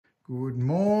Good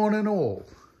morning all.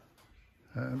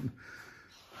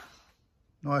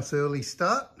 Nice early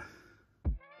start.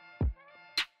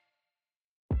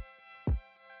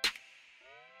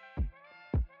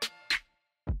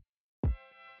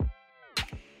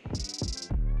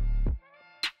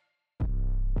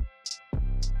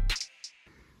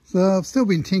 So I've still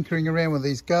been tinkering around with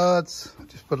these guards. I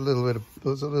just put a little bit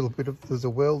of, there's a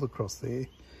weld across there,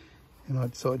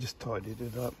 and so I just tidied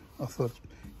it up. I thought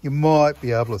you might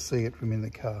be able to see it from in the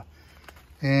car.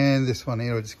 And this one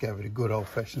here, I just gave it a good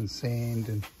old-fashioned sand,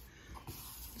 and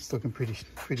it's looking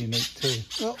pretty neat too.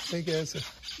 Oh, there goes a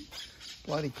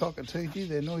bloody cockatoo. Gee,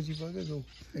 they're noisy buggers. Or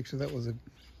actually, that was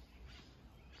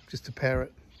just a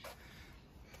parrot.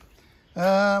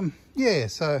 Yeah,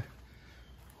 so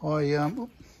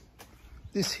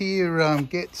this here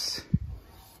gets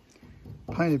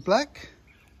painted black,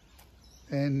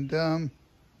 and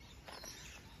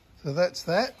so that's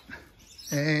that.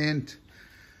 And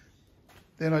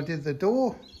then I did the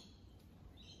door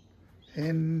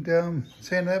and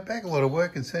sanded that back. A lot of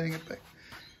work in sanding it back.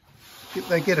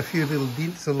 They get a few little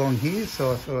dints along here,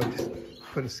 so I thought I'd just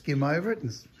put a skim over it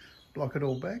and block it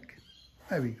all back.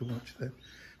 Maybe you can watch that.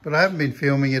 But I haven't been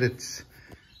filming it. It's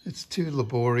too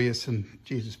laborious and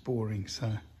Jesus boring.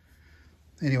 So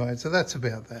anyway, so that's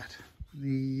about that.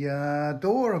 The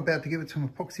door, I'm about to give it some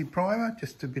epoxy primer,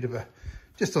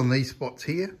 just on these spots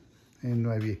here, and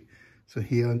maybe so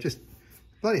here. I'm just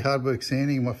bloody hard work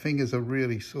sanding. My fingers are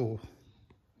really sore.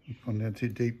 I've gone down too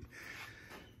deep.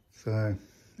 So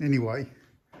anyway,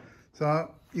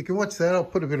 so you can watch that. I'll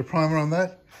put a bit of primer on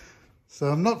that. So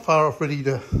I'm not far off ready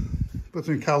to put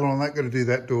some colour on that. Got to do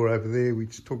that door over there. We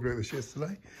just talked about this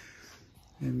yesterday.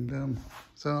 And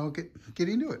so I'll get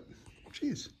into it.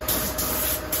 Cheers.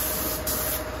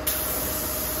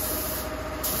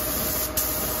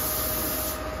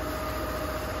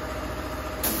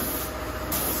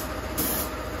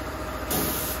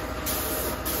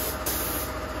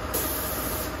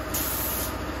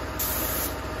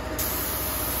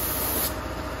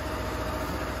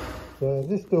 So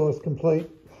this door is complete.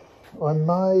 I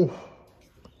might,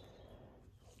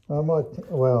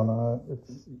 well no,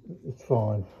 it's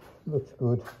fine, looks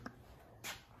good.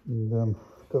 And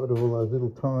got all those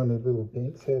tiny little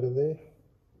dents out of there.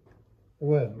 There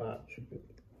weren't much, but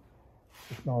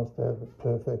it's nice to have it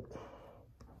perfect.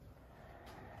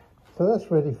 So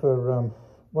that's ready for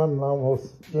one more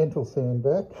gentle sand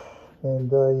back,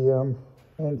 and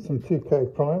some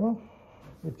 2K primer,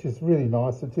 which is really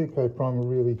nice. The 2K primer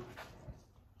really,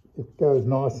 it goes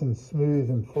nice and smooth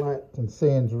and flat and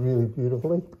sands really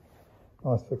beautifully.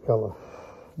 Nice for colour.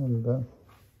 And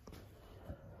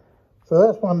so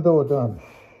that's one door done.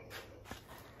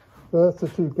 So that's the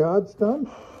two guards done.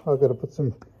 I've got to put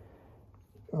some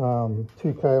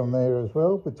 2K on there as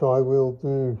well, which I will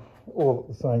do all at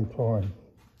the same time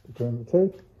between the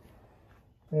two.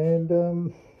 And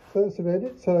so that's about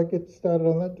it. So I get started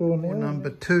on that door now. Number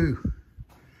 2.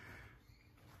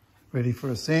 Ready for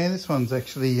a sand. This one's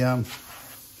actually,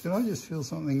 did I just feel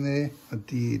something there? I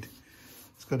did.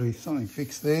 It's got to be something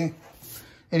fixed there.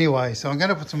 Anyway, so I'm going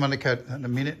to put some undercoat in a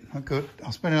minute.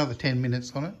 I'll spend another 10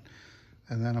 minutes on it,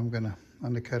 and then I'm going to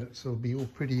undercoat it so it'll be all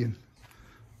pretty and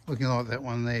looking like that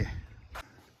one there.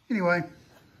 Anyway,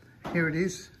 here it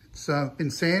is. It's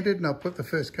been sanded, and I'll put the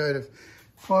first coat of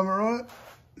primer on it,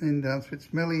 and it's a bit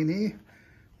smelly in here.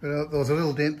 But there was a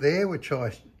little dent there, which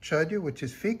I showed you, which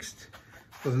is fixed.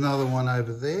 There's another one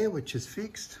over there, which is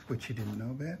fixed, which you didn't know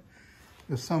about.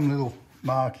 There's some little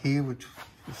mark here, which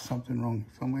is something wrong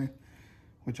somewhere,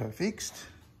 which I fixed.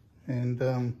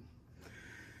 And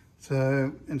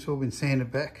so it's all been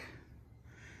sanded back.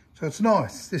 So it's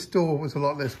nice. This door was a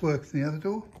lot less work than the other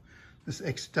door. This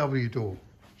XW door.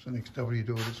 It's an XW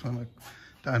door. This one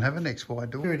I don't have an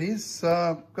XY door. Here it is.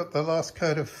 Got the last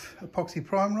coat of epoxy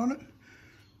primer on it.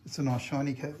 It's a nice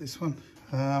shiny coat, this one.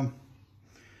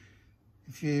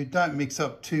 If you don't mix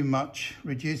up too much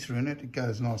reducer in it, it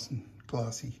goes nice and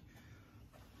glassy.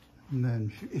 And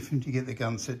then if you get the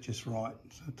gun set just right,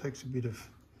 so it takes a bit of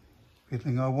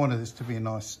fiddling. I wanted this to be a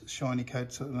nice shiny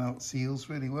coat so that it seals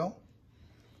really well.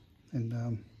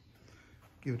 And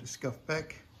give it a scuff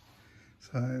back.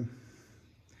 So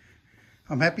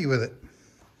I'm happy with it.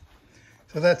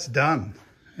 So that's done,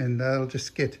 and I'll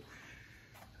just get,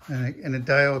 in a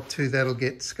day or two, that'll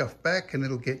get scuffed back and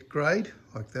it'll get greyed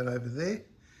like that over there.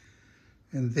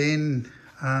 And then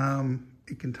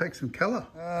it can take some colour.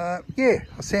 Yeah,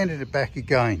 I sanded it back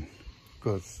again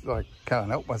because I can't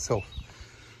help myself.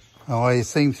 I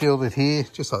seam sealed it here,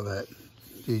 just like that.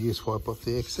 You just wipe off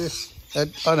the excess. I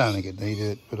don't think it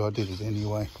needed it, but I did it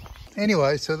anyway.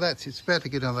 Anyway, so it's about to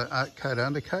get another coat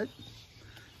undercoat.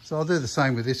 So I'll do the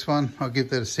same with this one. I'll give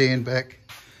that a sand back.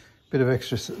 Bit of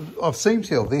extra. I've seam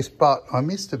sealed this, but I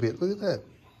missed a bit. Look at that.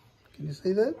 Can you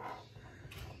see that?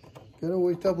 Got to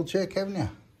always double check, haven't you?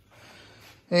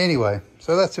 Anyway,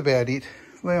 so that's about it.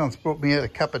 Leon's brought me out a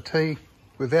cup of tea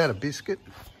without a biscuit.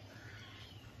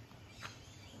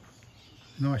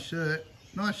 Nice shirt.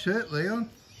 Nice shirt, Leon.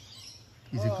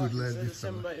 He's a good lad. Say the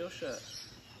same about your shirt.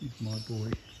 He's my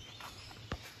boy.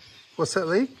 What's that,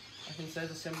 Lee? I can say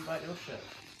the same about your shirt.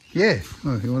 Yeah.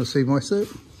 Oh, you want to see my shirt?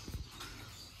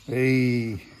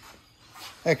 Hey.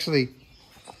 Actually,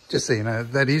 just so you know,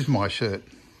 that is my shirt.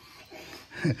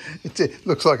 It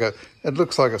looks like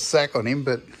a sack on him,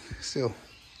 but still.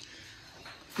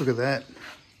 Look at that.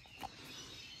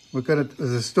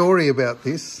 There's a story about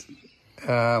this.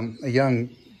 A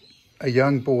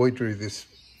young boy drew this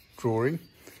drawing,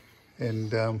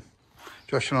 and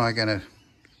Josh and I are going to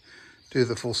do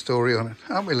the full story on it,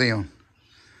 aren't we, Leon?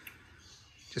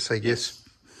 Just say yes.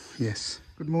 Yes.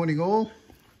 Good morning, all.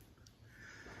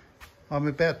 I'm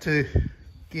about to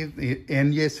give,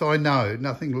 and yes, I know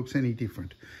nothing looks any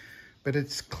different, but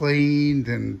it's cleaned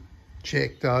and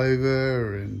checked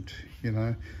over, and you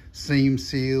know, seam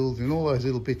sealed and all those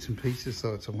little bits and pieces,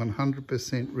 so it's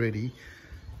 100% ready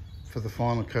for the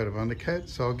final coat of undercoat.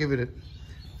 So I'll give it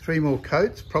 3 more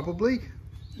coats, probably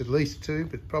at least 2,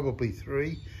 but probably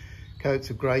 3 coats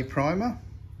of grey primer,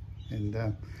 and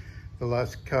the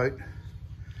last coat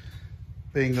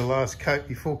being the last coat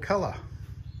before colour.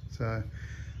 So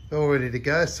they're all ready to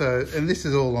go. So, and this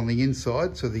is all on the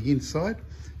inside, so the inside.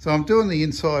 So I'm doing the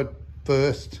inside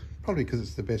first, probably because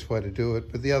it's the best way to do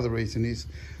it, but the other reason is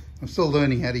I'm still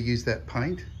learning how to use that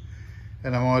paint,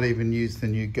 and I might even use the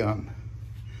new gun.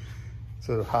 It's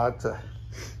sort of hard to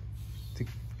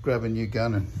grab a new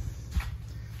gun and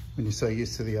when you're so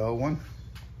used to the old one.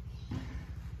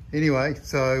 Anyway,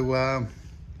 so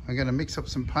I'm going to mix up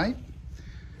some paint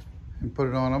and put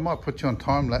it on. I might put you on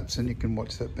time lapse and you can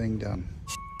watch that being done.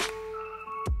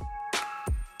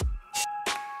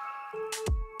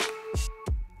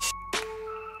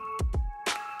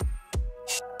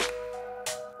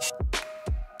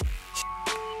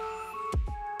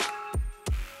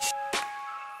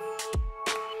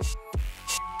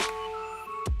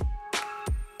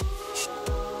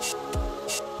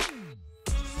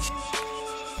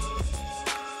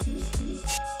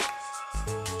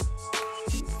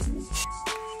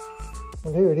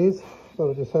 Well, here it is.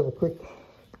 Thought I'd just have a quick.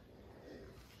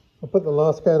 I put the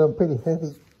last coat on pretty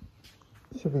heavy.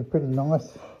 Should be pretty nice.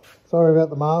 Sorry about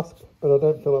the mask, but I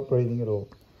don't feel like breathing at all.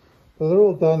 So they're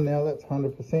all done now. That's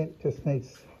 100%. Just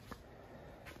needs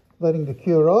letting the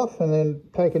cure off and then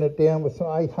taking it down with some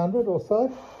 800 or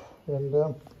so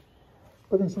and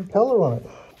putting some colour on it.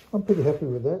 I'm pretty happy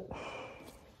with that.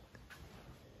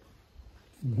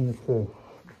 And here too.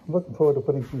 I'm looking forward to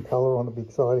putting some colour on. It'll be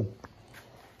exciting.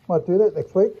 Might do that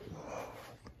next week.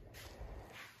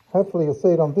 Hopefully you'll see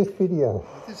it on this video.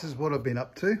 This is what I've been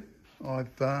up to.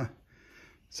 I've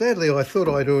sadly I thought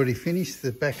I'd already finished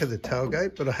the back of the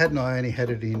tailgate, but I hadn't. I only had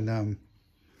it in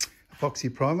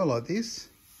epoxy primer like this,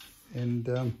 and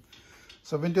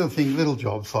so I've been doing little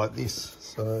jobs like this.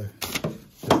 So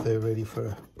if they're ready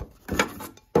for,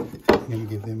 I'm going to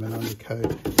give them an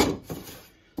undercoat.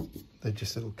 They're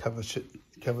just little cover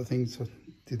things. I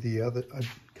did the other.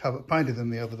 Painted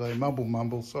them the other day.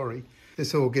 Mumble, sorry.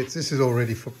 This is all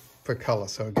ready for colour,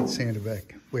 so it gets sanded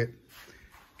back, wet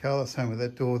colour. Same with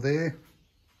that door there.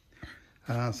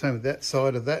 Same with that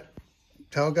side of that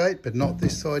tailgate, but not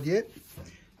this side yet.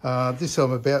 This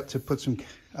I'm about to put some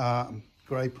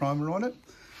grey primer on it.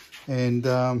 And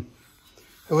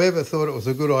whoever thought it was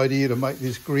a good idea to make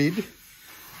this grid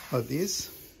like this,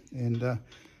 and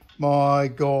my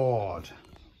God,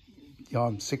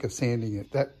 I'm sick of sanding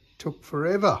it. That took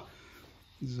forever.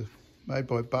 This is made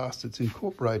by Bastards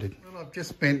Incorporated. Well, I've just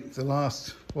spent the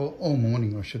last, well, all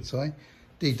morning I should say,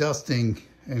 de-dusting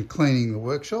and cleaning the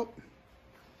workshop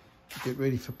to get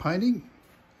ready for painting,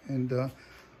 and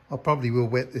I probably will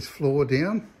wet this floor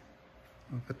down.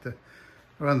 I've got to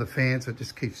run the fan so it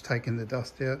just keeps taking the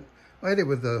dust out. I hit it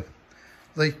with the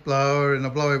leaf blower and I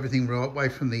blow everything right away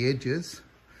from the edges,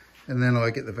 and then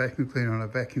I get the vacuum cleaner and I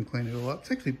vacuum clean it all up.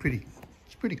 It's actually pretty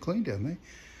clean down there.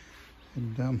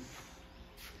 And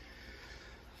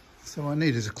so I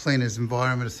need as a cleaner's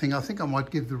environment thing. I think I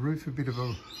might give the roof a bit of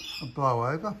a blow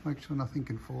over, make sure nothing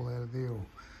can fall out of there, or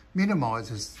minimise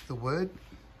is the word.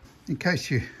 In case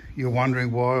you're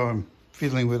wondering why I'm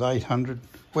fiddling with 800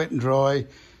 wet and dry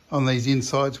on these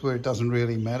insides where it doesn't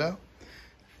really matter,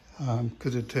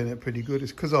 because it turned out pretty good.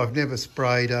 It's because I've never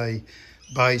sprayed a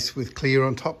base with clear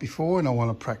on top before, and I want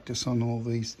to practice on all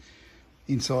these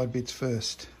inside bits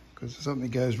first, because if something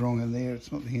goes wrong in there,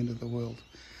 it's not the end of the world.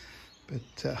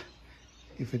 But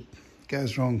if it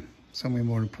goes wrong somewhere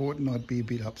more important, I'd be a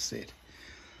bit upset.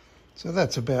 So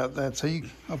that's about that. So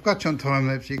I've got you on time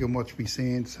lapse, you can watch me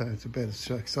sand, so it's about as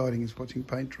exciting as watching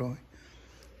paint dry.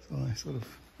 So I sort of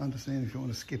understand if you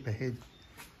want to skip ahead.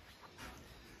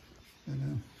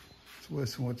 And, it's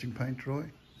worse than watching paint dry.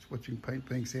 It's watching paint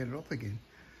being sanded off again.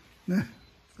 No,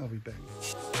 I'll be back.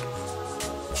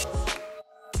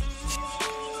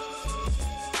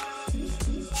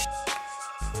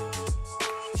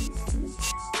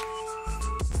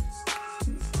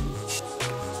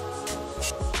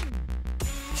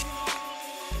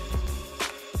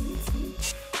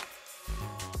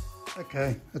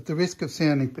 Okay, at the risk of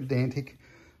sounding pedantic,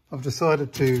 I've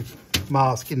decided to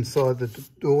mask inside the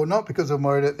door, not because I'm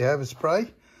worried about the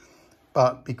overspray,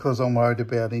 but because I'm worried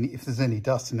about if there's any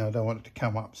dust in there, I don't want it to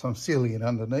come up. So I'm sealing it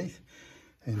underneath,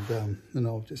 and then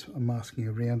I'm masking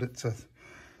around it, so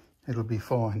it'll be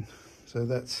fine. So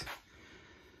that's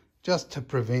just to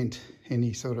prevent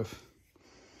any sort of,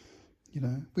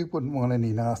 we wouldn't want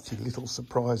any nasty little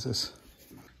surprises.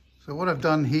 So what I've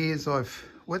done here is I've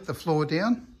wet the floor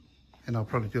down, and I'll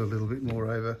probably do a little bit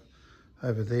more over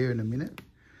there in a minute.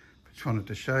 Just wanted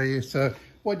to show you. So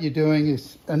what you're doing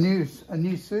is a new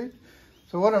suit.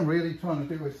 So what I'm really trying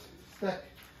to do is stack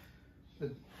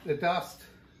the dust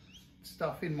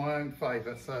stuff in my own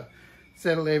favour. So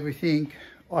settle everything.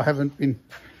 I've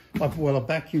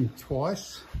vacuumed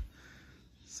twice.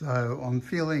 So I'm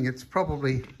feeling it's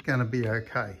probably going to be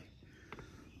okay.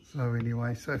 So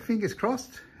anyway, so fingers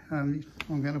crossed. I'm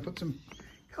going to put some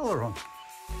colour on.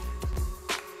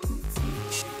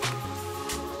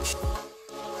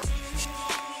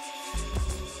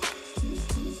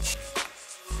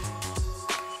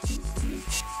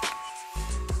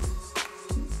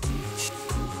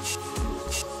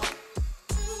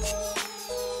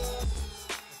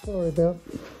 Sorry about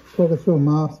talking through a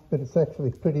mask, but it's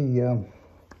actually pretty,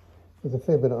 there's a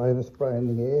fair bit of overspray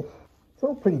in the air. It's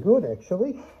all pretty good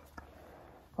actually.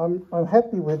 I'm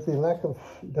happy with the lack of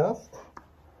dust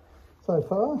so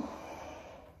far.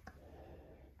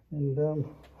 And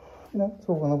it's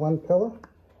all in one colour.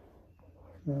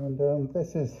 And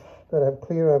this is got to have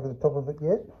clear over the top of it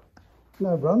yet.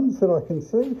 No runs that I can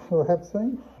see or have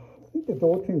seen. I think the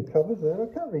door trim covers that.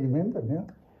 I can't remember now.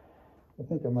 I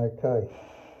think I'm okay.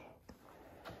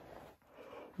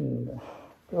 And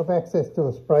I've access to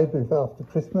a spray booth after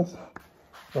Christmas.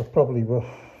 I probably will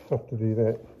have to do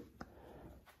that.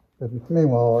 But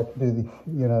meanwhile, I can do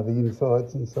the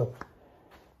insides and stuff.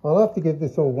 I'll have to give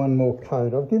this all one more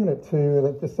coat. I've given it 2, and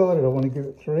I've decided I want to give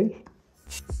it 3.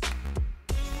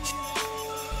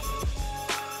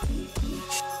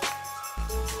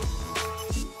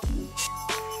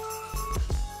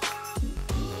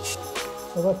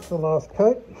 So that's the last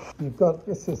coat. You've got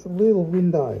just this little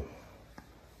window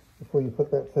before you put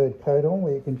that 3rd coat on,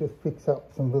 where you can just fix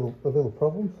up some little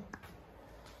problems.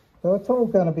 So it's all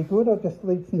going to be good. I'll just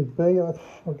leave things be.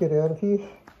 I'll get out of here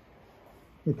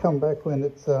and come back when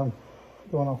it's gone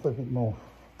off a bit more.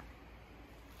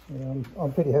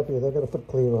 I'm pretty happy with that. I've got to put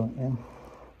clear on it now.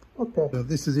 Okay. So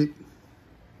this is it,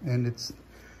 and it's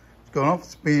gone off.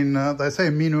 It's been, they say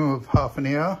a minimum of half an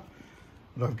hour,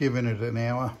 but I've given it an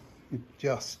hour. It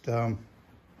just, in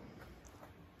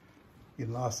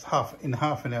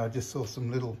half an hour, I just saw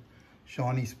some little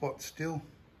shiny spots still.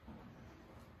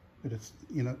 But it's,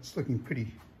 it's looking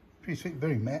pretty sweet,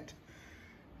 very matte.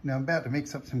 Now I'm about to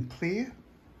mix up some clear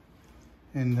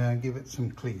and give it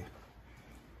some clear.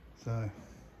 So,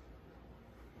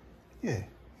 yeah,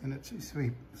 and it's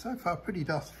so far pretty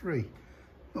dust free.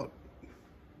 Well,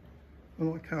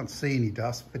 I can't see any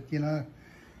dust, but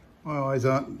my eyes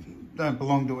don't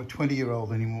belong to a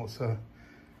 20-year-old anymore. So,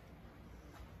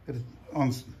 but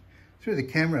through the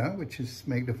camera, which is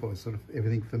magnifies sort of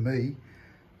everything for me,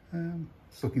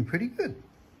 it's looking pretty good.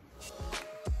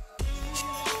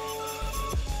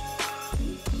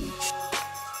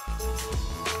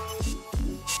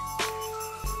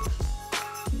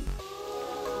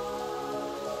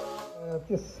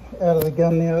 Just out of the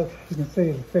gun now, you can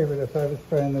see there's a fair bit of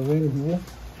overspray in the room here,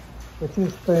 which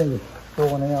is being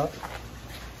drawn out.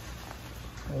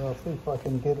 And I'll see if I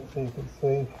can get it so you can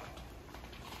see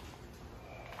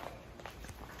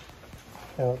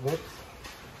how it looks.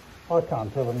 I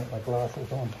can't tell them with my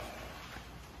glasses on.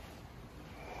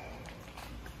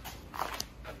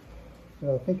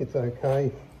 But I think it's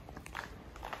okay.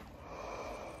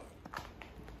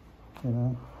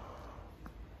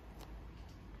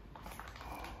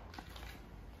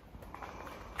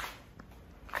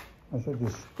 I should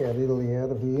just scout Italy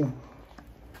out of here.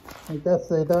 think that's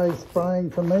their day spraying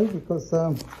for me because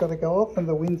it's got to go off and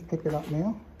the wind's picking up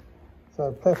now.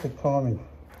 So perfect timing.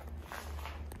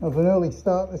 It was an early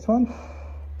start, this one.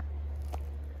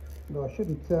 But I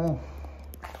shouldn't,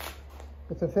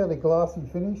 it's a fairly glassy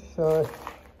finish, so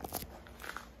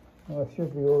I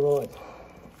should be all right.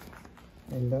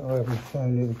 And I haven't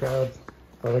shown you the guards.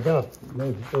 Well, the guards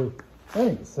need to do, I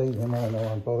need to see them, I don't know,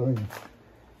 I'm bothering.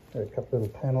 There are a couple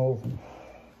little panels,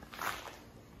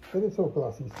 but it's all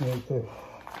glassy smooth too.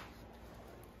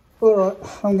 All right,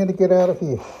 I'm going to get out of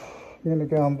here. I'm going to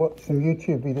go and watch some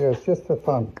YouTube videos just for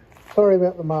fun. Sorry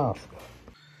about the mask.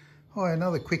 Hi,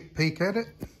 another quick peek at it,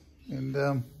 and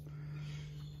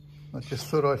I just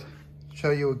thought I'd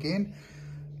show you again.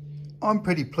 I'm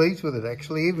pretty pleased with it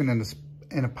actually. Even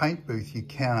in a paint booth, you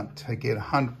can't get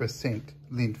 100%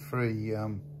 lint-free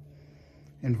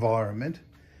environment,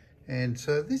 and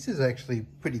so this is actually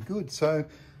pretty good. So,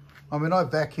 I mean, I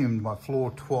vacuumed my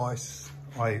floor twice.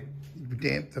 I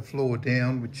damped the floor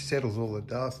down, which settles all the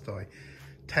dust. I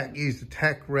used a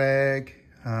tack rag.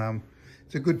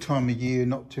 It's a good time of year,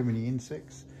 not too many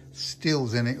insects.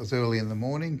 Stills in it. It was early in the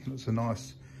morning. It was a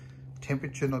nice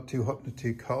temperature, not too hot, not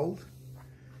too cold.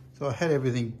 So I had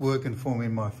everything working for me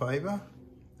in my favour,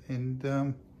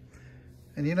 and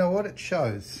you know what? It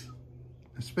shows,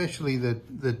 especially the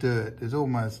dirt. There's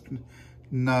almost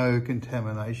no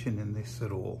contamination in this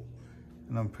at all,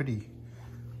 and I've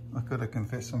got to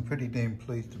confess, I'm pretty damn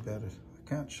pleased about it. I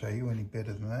can't show you any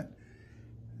better than that,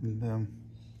 and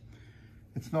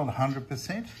it's not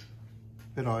 100%,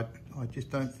 but I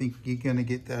just don't think you're going to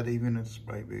get that even at a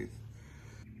spray booth.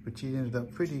 But you ended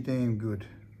up pretty damn good.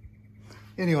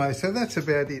 Anyway, so that's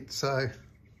about it. So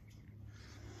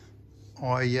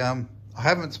I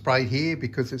haven't sprayed here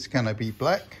because it's going to be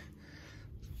black.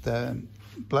 The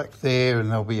black there,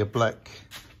 and there'll be a black.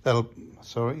 That'll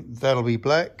be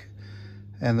black,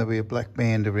 and there'll be a black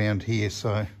band around here.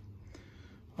 So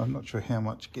I'm not sure how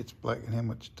much gets black and how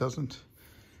much doesn't.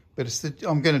 But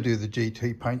I'm going to do the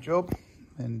GT paint job,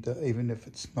 and even if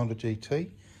it's not a GT,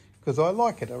 because I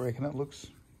like it. I reckon it looks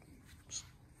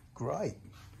great.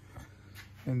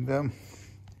 And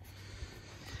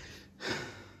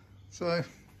so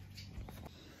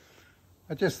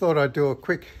I just thought I'd do a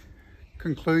quick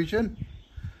conclusion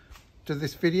to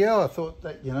this video. I thought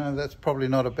that, you know, that's probably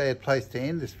not a bad place to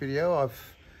end this video.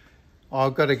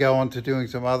 I've got to go on to doing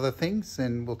some other things,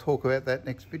 and we'll talk about that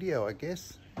next video, I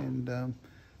guess. And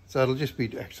so it'll just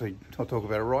be, actually, I'll talk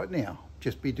about it right now.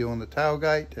 Just be doing the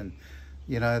tailgate and,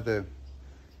 you know, the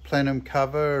plenum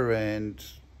cover and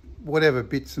whatever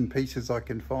bits and pieces I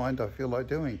can find I feel like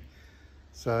doing.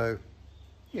 So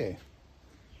yeah,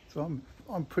 so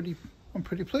I'm pretty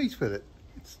pleased with it.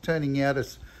 It's turning out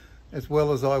as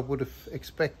well as I would have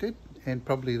expected, and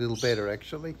probably a little better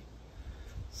actually.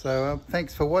 So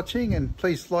thanks for watching, and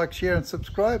please like, share and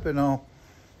subscribe, and I'll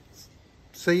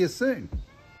see you soon.